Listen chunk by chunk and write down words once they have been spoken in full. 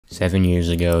7 years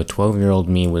ago, 12-year-old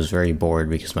me was very bored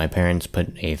because my parents put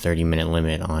a 30-minute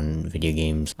limit on video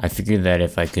games. I figured that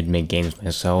if I could make games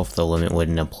myself, the limit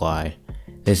wouldn't apply.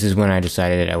 This is when I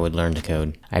decided I would learn to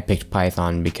code. I picked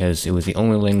Python because it was the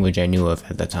only language I knew of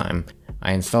at the time.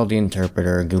 I installed the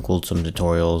interpreter, googled some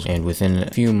tutorials, and within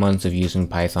a few months of using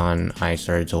Python, I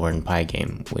started to learn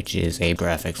Pygame, which is a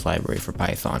graphics library for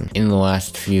Python. In the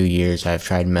last few years, I've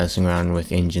tried messing around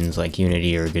with engines like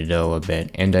Unity or Godot a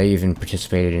bit, and I even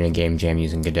participated in a game jam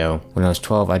using Godot. When I was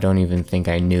 12, I don't even think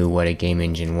I knew what a game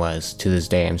engine was. To this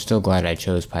day, I'm still glad I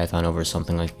chose Python over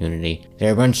something like Unity. There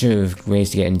are a bunch of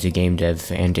ways to get into game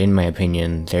dev, and in my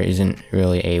opinion, there isn't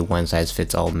really a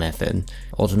one-size-fits-all method.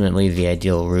 Ultimately, the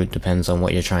ideal route depends on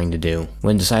what you're trying to do.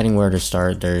 When deciding where to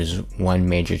start, there's one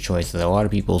major choice that a lot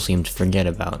of people seem to forget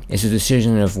about. It's the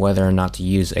decision of whether or not to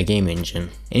use a game engine.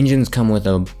 Engines come with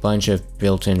a bunch of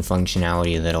built-in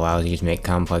functionality that allows you to make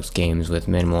complex games with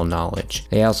minimal knowledge.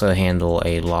 They also handle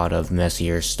a lot of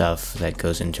messier stuff that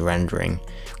goes into rendering,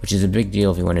 which is a big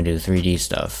deal if you want to do 3D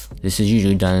stuff. This is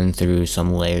usually done through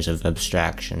some layers of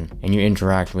abstraction, and you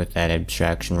interact with that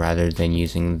abstraction rather than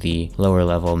using the lower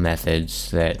level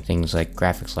methods that things like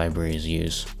graphics libraries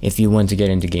use. If you want to get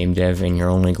into game dev and your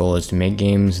only goal is to make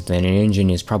games, then an engine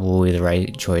is probably the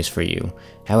right choice for you.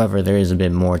 However, there is a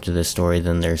bit more to this story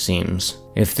than there seems.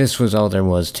 If this was all there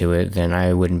was to it, then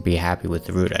I wouldn't be happy with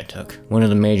the route I took. One of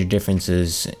the major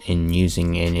differences in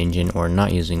using an engine or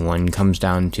not using one comes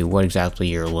down to what exactly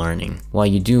you're learning. While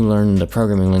you do learn the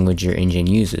programming language your engine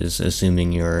uses,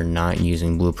 assuming you're not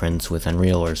using blueprints with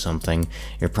Unreal or something,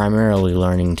 you're primarily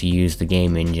learning to use the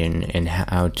game engine and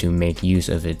how to make use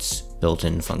of its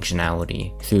built-in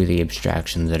functionality through the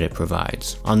abstraction that it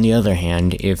provides. On the other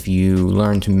hand, if you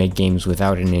learn to make games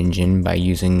without an engine by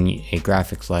using a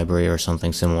graphics library or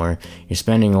something similar, you're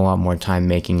spending a lot more time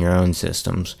making your own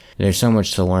systems. There's so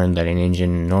much to learn that an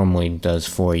engine normally does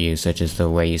for you, such as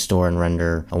the way you store and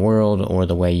render a world or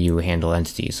the way you handle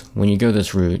entities. When you go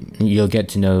this route, you'll get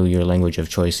to know your language of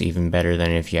choice even better than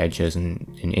if you had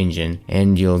chosen an engine,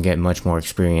 and you'll get much more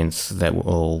experience that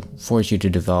will force you to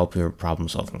develop your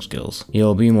problem-solving skills.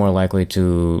 You'll be more likely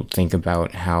to think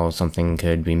about how something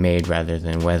could be made rather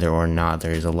than whether or not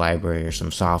there's a library or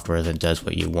some software that does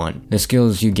what you want. The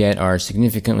skills you get are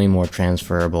significantly more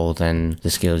transferable than the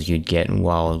skills you'd get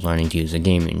while learning to use a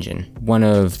game engine. One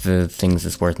of the things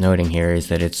that's worth noting here is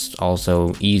that it's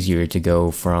also easier to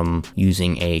go from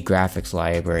using a graphics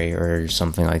library or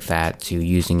something like that to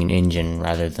using an engine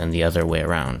rather than the other way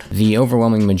around. The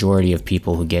overwhelming majority of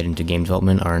people who get into game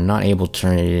development are not able to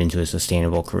turn it into a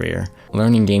sustainable career.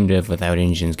 Learning game dev without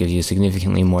engines gives you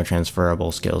significantly more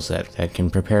transferable skill set that can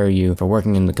prepare you for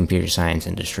working in the computer science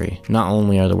industry. Not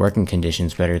only are the working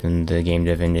conditions better than the game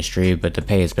dev industry, but the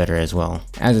pay is better as well.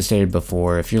 As I stated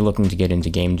before, if you're looking to get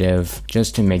into game dev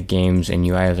just to make games and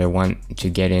you either want to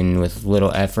get in with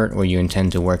little effort or you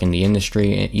intend to work in the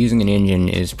industry, using an engine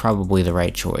is probably the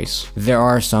right choice. There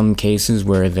are some cases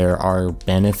where there are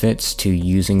benefits to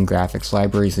using graphics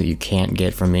libraries that you can't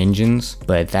get from engines,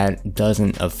 but that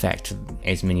doesn't affect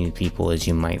as many people as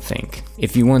you might think.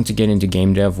 If you want to get into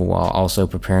game dev while also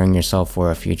preparing yourself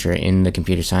for a future in the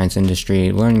computer science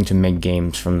industry, learning to make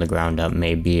games from the ground up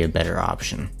may be a better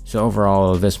option. So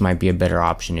overall, this might be a better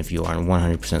option if you aren't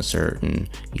 100% certain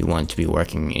you want to be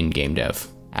working in game dev.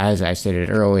 As I stated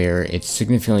earlier, it's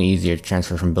significantly easier to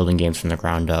transfer from building games from the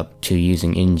ground up to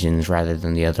using engines rather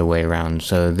than the other way around,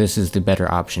 so this is the better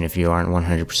option if you aren't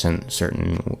 100%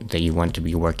 certain that you want to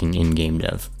be working in game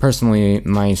dev. Personally,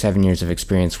 my 7 years of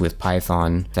experience with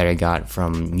Python that I got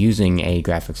from using a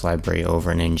graphics library over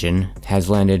an engine has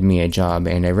landed me a job,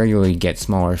 and I regularly get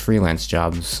smaller freelance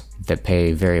jobs that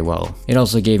pay very well. It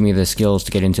also gave me the skills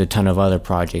to get into a ton of other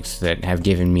projects that have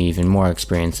given me even more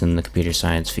experience in the computer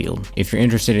science field. If you're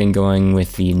interested in going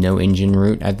with the no engine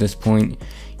route at this point,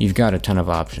 you've got a ton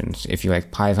of options. If you like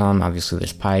Python, obviously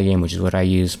there's Pygame, which is what I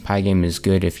use. Pygame is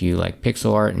good if you like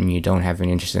pixel art and you don't have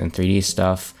any interest in 3D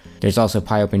stuff. There's also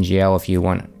PyOpenGL if you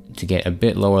want to get a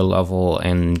bit lower level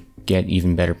and get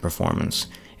even better performance.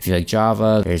 If you like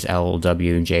Java, there's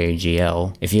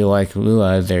LWJGL. If you like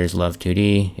Lua, there's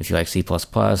Love2D. If you like C++,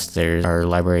 there are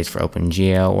libraries for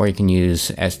OpenGL, or you can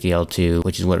use SDL2,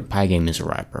 which is what Pygame is a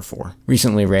wrapper for.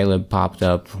 Recently, Raylib popped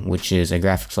up, which is a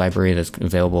graphics library that's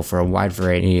available for a wide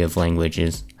variety of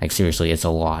languages. Like seriously, it's a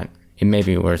lot. It may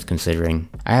be worth considering.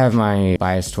 I have my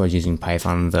bias towards using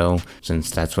Python though,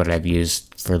 since that's what I've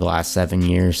used for the last 7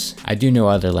 years. I do know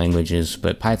other languages,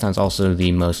 but Python's also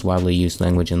the most widely used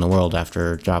language in the world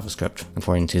after JavaScript,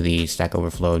 according to the Stack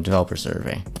Overflow developer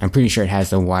survey. I'm pretty sure it has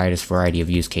the widest variety of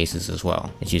use cases as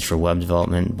well. It's used for web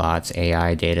development, bots,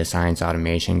 AI, data science,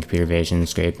 automation, computer vision,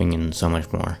 scraping, and so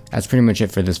much more. That's pretty much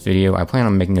it for this video. I plan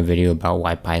on making a video about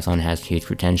why Python has huge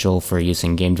potential for use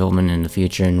in game development in the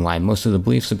future and why most of the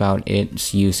beliefs about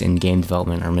its use in game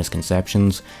development are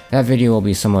misconceptions. That video will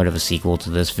be somewhat of a sequel to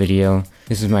this video.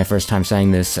 This is my first time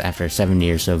saying this after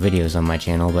 70 or so videos on my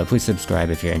channel, but please subscribe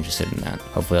if you're interested in that.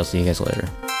 Hopefully I'll see you guys later.